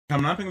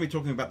Coming up, I'm going to be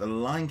talking about The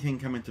Lion King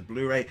coming to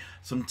Blu-ray,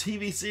 some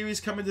TV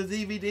series coming to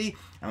DVD,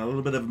 and a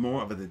little bit of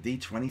more of the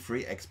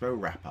D23 Expo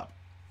wrap-up.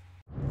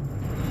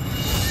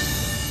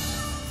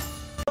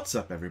 What's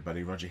up,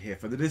 everybody? Roger here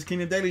for the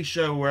DisKingdom Daily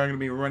Show, where I'm going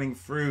to be running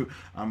through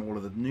all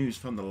of the news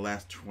from the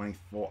last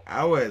 24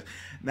 hours.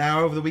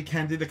 Now, over the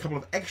weekend, did a couple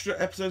of extra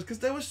episodes because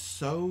there was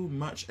so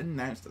much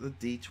announced at the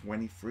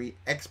D23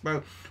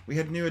 Expo. We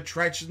had new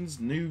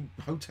attractions, new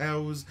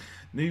hotels,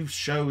 new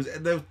shows,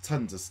 and there was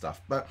tons of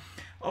stuff. But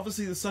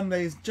obviously, the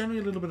Sunday is generally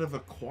a little bit of a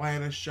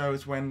quieter show.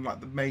 It's when like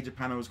the major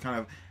panels kind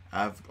of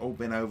have all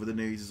been over, the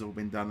news has all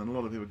been done, and a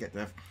lot of people get to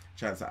have a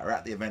chance that are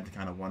at the event to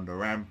kind of wander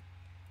around.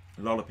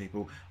 A lot of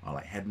people are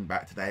like heading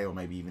back today, or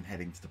maybe even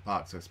heading to the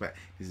park, so I expect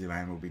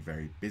Disneyland will be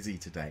very busy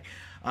today.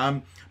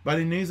 But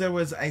in news, there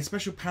was a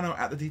special panel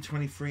at the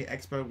D23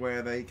 Expo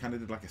where they kind of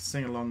did like a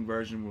sing-along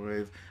version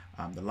with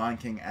The Lion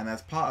King, and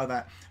as part of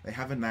that, they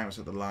have announced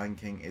that The Lion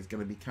King is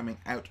going to be coming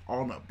out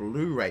on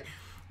Blu-ray.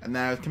 And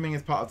now, it's coming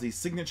as part of the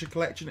Signature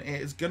Collection.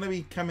 It is going to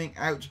be coming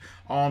out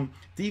on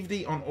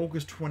DVD on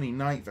August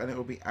 29th, and it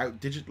will be out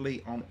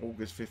digitally on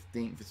August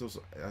 15th. It's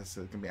also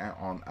going to be out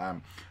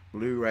on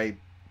Blu-ray.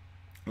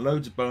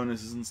 Loads of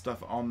bonuses and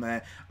stuff on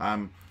there.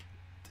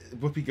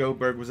 Whoopi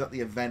Goldberg was at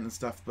the event and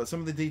stuff, but some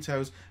of the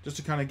details, just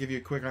to kind of give you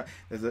a quick,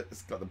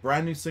 it's got the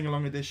brand new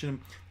sing-along edition,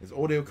 there's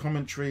audio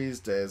commentaries,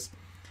 there's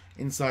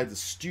inside the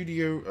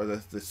studio, or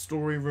the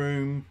story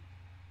room,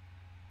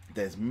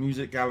 there's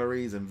music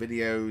galleries and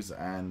videos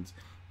and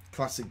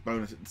classic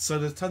bonus, so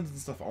there's tons of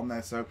stuff on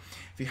there. So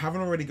if you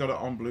haven't already got it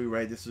on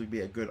Blu-ray, this would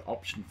be a good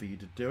option for you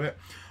to do it.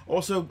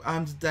 Also,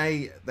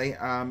 today they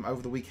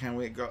over the weekend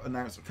we got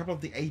announced a couple of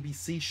the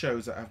ABC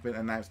shows that have been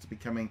announced to be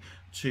coming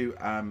to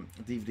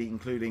DVD,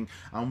 including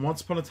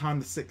Once Upon a Time,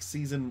 the 6th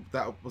season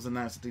that was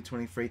announced at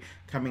D23,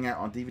 coming out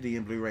on DVD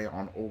and Blu-ray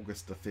on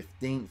August the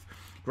 15th.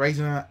 Grey's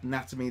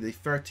Anatomy, the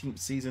 13th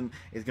season,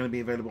 is going to be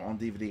available on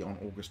DVD on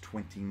August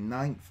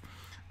 29th.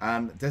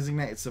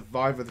 Designated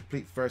Survivor, the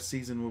complete first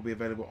season, will be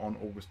available on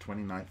August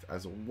 29th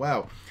as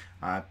well.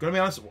 Gonna be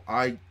honest,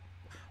 I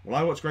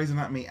watched Grey's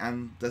Anatomy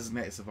and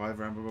Designated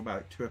Survivor, and we're about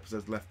like 2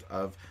 episodes left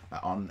of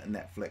on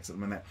Netflix at the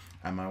minute,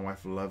 and my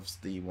wife loves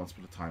the Once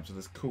Upon a Time, so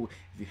that's cool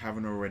if you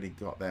haven't already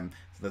got them.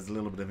 So there's a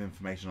little bit of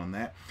information on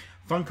there.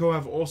 Funko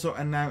have also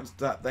announced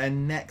that their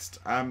next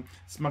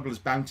Smuggler's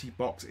Bounty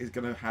box is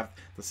going to have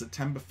the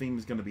September theme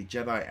is going to be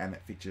Jedi, and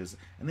it features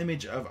an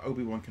image of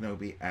Obi-Wan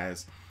Kenobi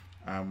as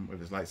with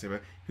his lightsaber,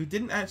 who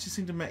didn't actually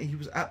seem to make, he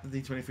was at the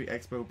D23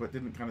 Expo but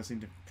didn't kind of seem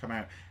to come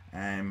out.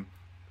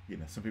 You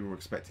know, some people were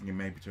expecting him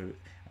maybe to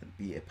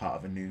be a part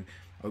of a new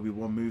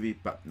Obi-Wan movie,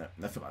 but no,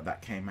 nothing like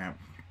that came out.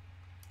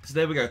 So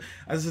there we go.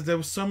 As I said, there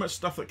was so much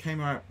stuff that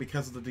came out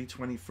because of the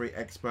D23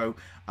 Expo.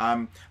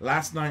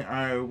 Last night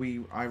I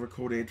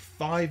recorded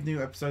 5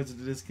 new episodes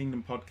of the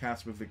DisKingdom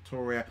podcast with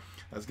Victoria.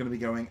 That's going to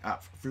be going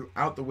up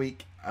throughout the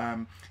week.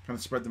 Kind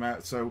of spread them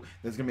out. So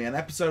there's going to be an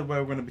episode where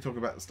we're going to be talking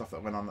about the stuff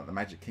that went on at the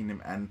Magic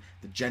Kingdom and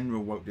the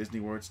general Walt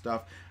Disney World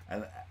stuff.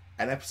 And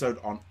an episode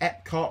on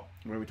Epcot,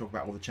 where we talk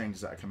about all the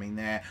changes that are coming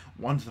there.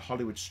 One to the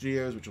Hollywood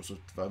Studios, which also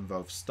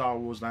involves Star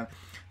Wars Land.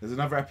 There's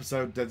another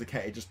episode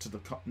dedicated just to the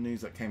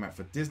news that came out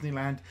for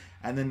Disneyland.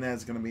 And then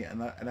there's going to be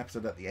an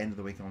episode at the end of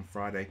the week on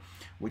Friday,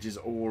 which is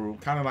all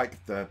kind of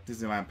like the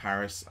Disneyland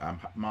Paris,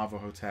 Marvel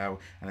Hotel,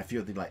 and a few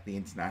of the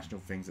international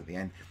things at the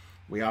end.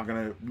 We are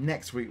going to,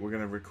 next week, we're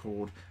going to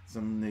record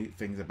some new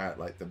things about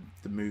like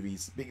the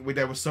movies.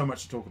 There was so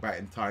much to talk about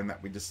in time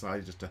that we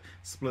decided just to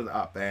split it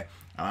up there.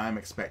 And I'm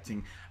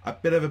expecting a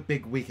bit of a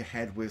big week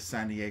ahead with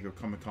San Diego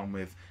Comic-Con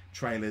with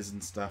trailers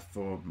and stuff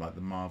for like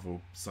the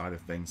Marvel side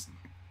of things.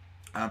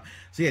 So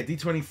yeah,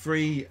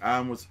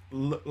 D23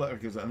 looked like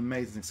it was an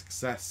amazing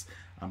success.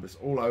 It's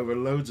all over,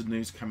 loads of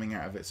news coming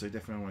out of it, so you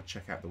definitely want to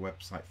check out the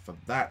website for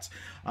that.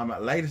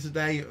 Later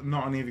today,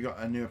 not only have you got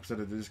a new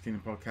episode of the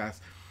DisKingdom podcast,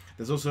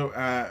 there's also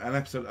an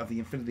episode of the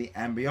Infinity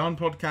and Beyond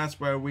podcast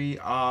where we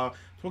are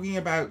talking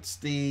about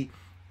the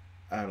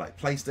like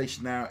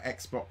PlayStation Now,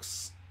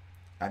 Xbox,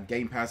 and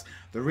Game Pass.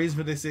 The reason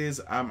for this is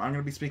I'm going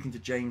to be speaking to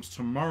James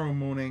tomorrow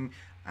morning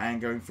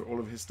and going through all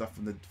of his stuff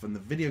from the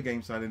video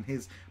game side and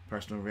his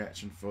personal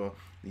reaction for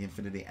the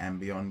Infinity and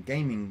Beyond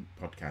gaming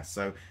podcast.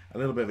 So a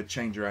little bit of a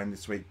change around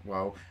this week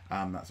while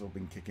that's all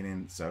been kicking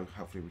in. So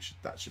hopefully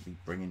that should be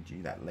bringing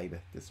you that later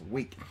this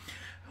week.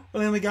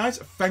 Well, anyway, guys,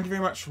 thank you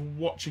very much for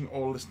watching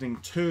or listening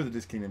to the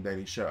DisKingdom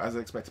Daily Show. As I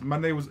expected,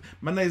 Monday is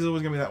always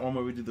going to be that one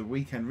where we do the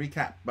weekend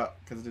recap, but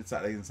because I did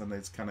Saturdays and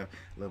Sundays, it's kind of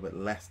a little bit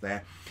less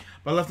there.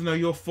 But I'd love to know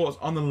your thoughts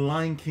on the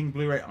Lion King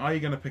Blu-ray. Are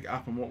you going to pick it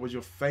up, and what was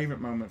your favourite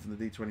moment from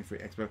the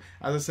D23 Expo?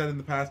 As I said in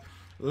the past,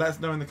 let us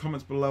know in the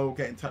comments below, or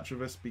get in touch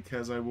with us,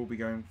 because I will be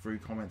going through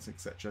comments,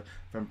 etc.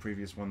 from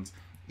previous ones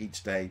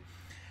each day.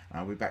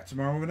 I'll be back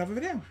tomorrow with another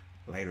video.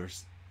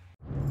 Laters.